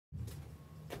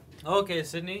Okay,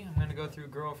 Sydney, I'm gonna go through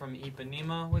 "Girl from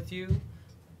Ipanema" with you.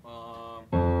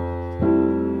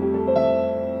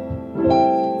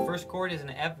 First chord is an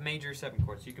F major 7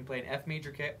 chord, so you can play an F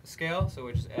major scale, so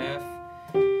which is F,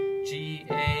 G,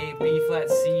 A, B flat,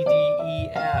 C, D, E,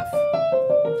 F.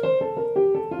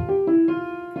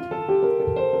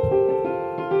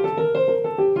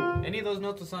 Any of those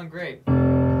notes will sound great. So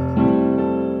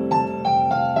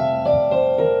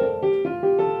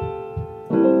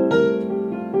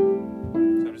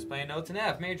I'm just playing notes in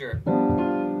F major.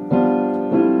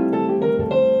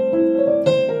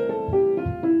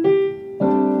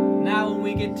 Now when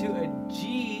we get to a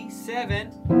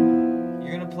G7,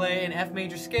 you're going to play an F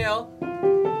major scale,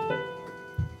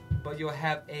 but you'll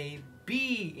have a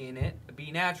B in it, a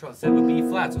B natural, instead of a B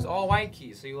flat. So it's all white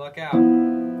keys, so you luck out. You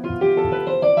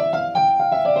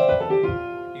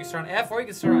can start on F, or you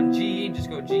can start on G and just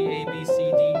go G, A, B, C, D,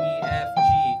 E, F, G.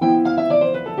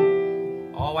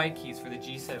 All white keys for the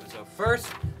G7. So first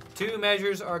 2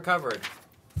 measures are covered.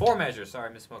 4 measures,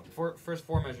 sorry, misspoke. First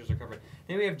 4 measures are covered.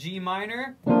 Then we have G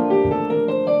minor.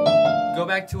 Go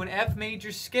back to an F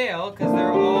major scale, because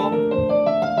they're all,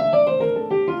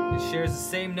 it shares the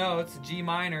same notes. G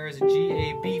minor is a G,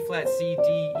 A, B flat, C, D,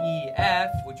 E,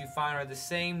 F, which you find are the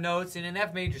same notes in an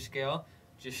F major scale,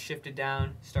 just shifted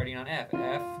down starting on F.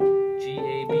 F, G,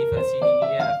 A, B flat, C, D,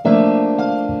 E, F.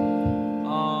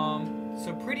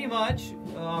 So pretty much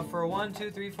for 1, 2,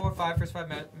 3, 4, 5, first 5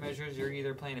 measures, you're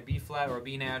either playing a B flat or a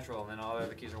B natural, and then all the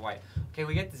other keys are white. Okay,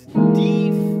 we get this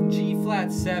D, G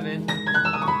flat 7.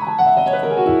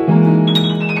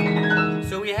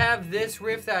 So we have this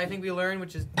riff that I think we learned,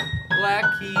 which is black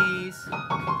keys.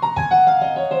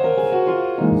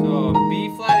 So B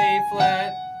flat, A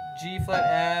flat, G flat,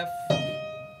 F,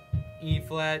 E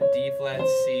flat, D flat,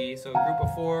 C. So group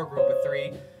of 4, group of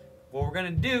 3. What we're going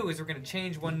to do is we're going to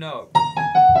change one note.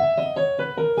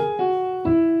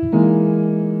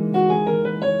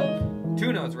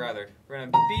 2 notes rather. We're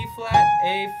going to B flat,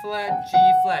 A flat, G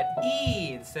flat,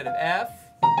 E instead of F.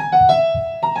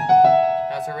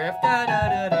 That's a riff. Da da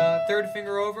da da. 3rd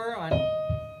finger over on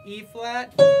E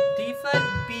flat, D flat,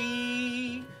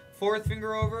 B. 4th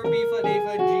finger over, B flat, A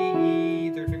flat, G, E.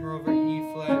 3rd finger over,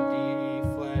 E flat, D, E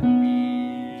flat, B.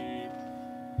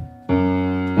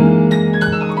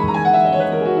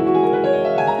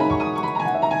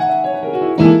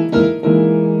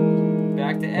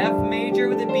 Back to F major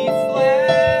with a B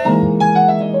flat.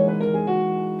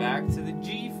 Back to the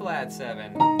G flat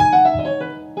 7.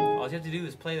 All you have to do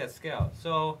is play that scale.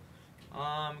 So,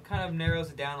 kind of narrows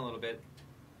it down a little bit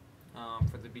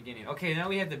for the beginning. Okay, now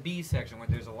we have the B section where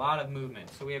there's a lot of movement.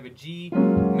 So we have a G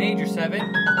major 7.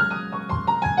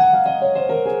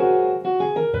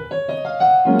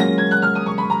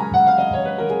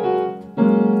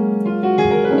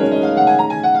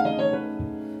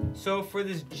 So for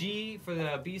this G, for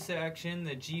the B section,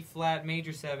 the G flat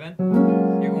major 7,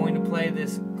 you're going to play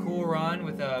this cool run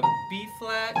with a B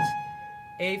flat,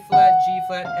 A flat, G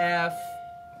flat, F,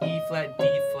 E flat, D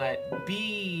flat,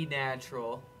 B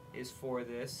natural is for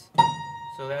this.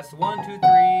 So that's 1, 2, 3,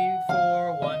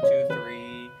 4, 1, 2,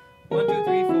 3, 1, 2,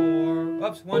 3, 4,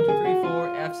 oops, 1, 2, 3,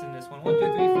 4, F's in this one, 1, 2,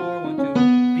 3, 4, 1, 2,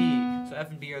 B. So F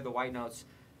and B are the white notes.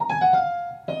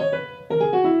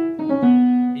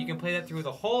 You can play that through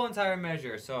the whole entire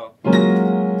measure, so.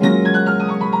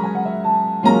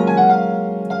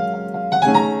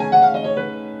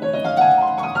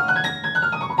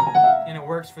 And it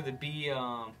works for the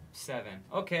B7.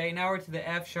 Okay, now we're to the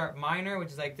F sharp minor, which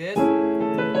is like this.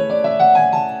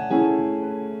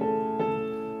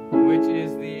 Which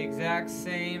is the exact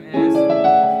same as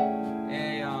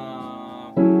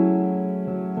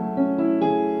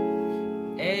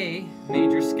A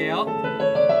major scale.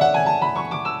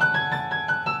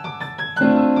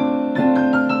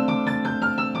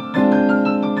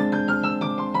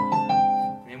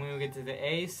 To the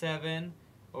A7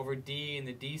 over D and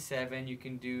the D7, you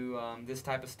can do this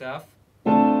type of stuff.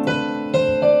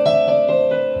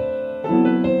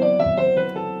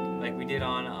 Like we did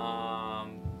on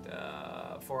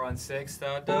 4 on 6. You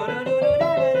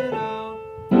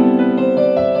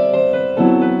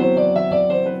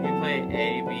play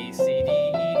A, B, C, D,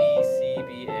 E, D, C, B,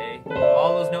 A.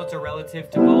 All those notes are relative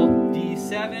to both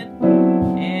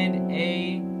D7 and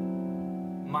A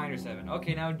minor 7.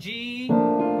 Okay, now G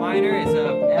minor is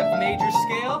a F major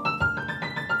scale.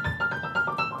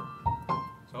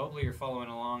 So hopefully you're following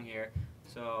along here.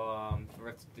 So we're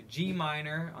at the G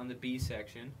minor on the B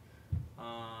section.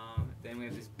 Then we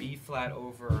have this B flat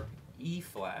over E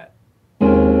flat. But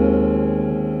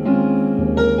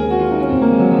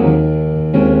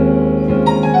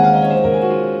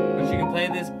you can play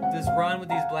this run with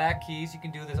these black black keys. You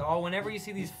can do this all whenever you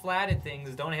see these flatted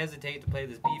things. Don't hesitate to play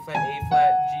this B flat, A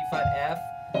flat, G flat, F,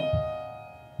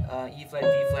 E flat,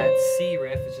 D flat, C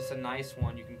riff. It's just a nice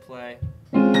one you can play.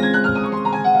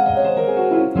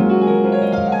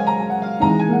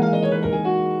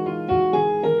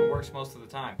 It works most of the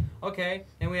time. Okay,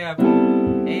 then we have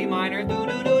A minor.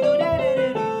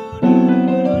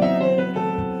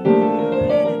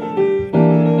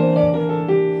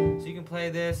 So you can play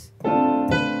this.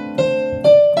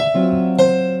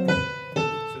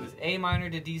 A minor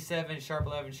to D7, sharp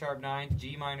 11, sharp 9,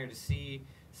 G minor to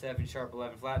C7, sharp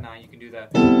 11, flat 9. You can do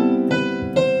that.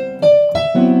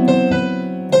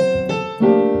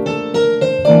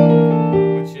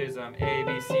 Which is A,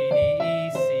 B, C, D,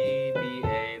 E, C, B,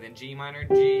 A. Then G minor,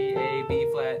 G, A, B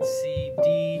flat, C,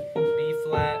 D, B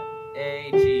flat,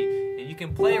 A, G. And you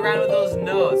can play around with those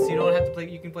notes. You don't have to play.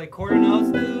 You can play quarter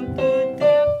notes.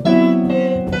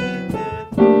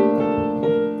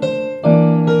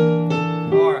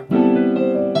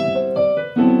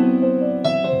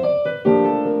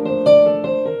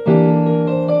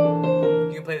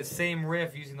 The same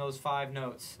riff using those 5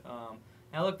 notes.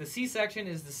 Now look, the C section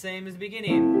is the same as the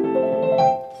beginning.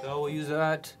 So we'll use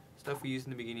that stuff we used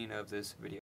in the beginning of this video.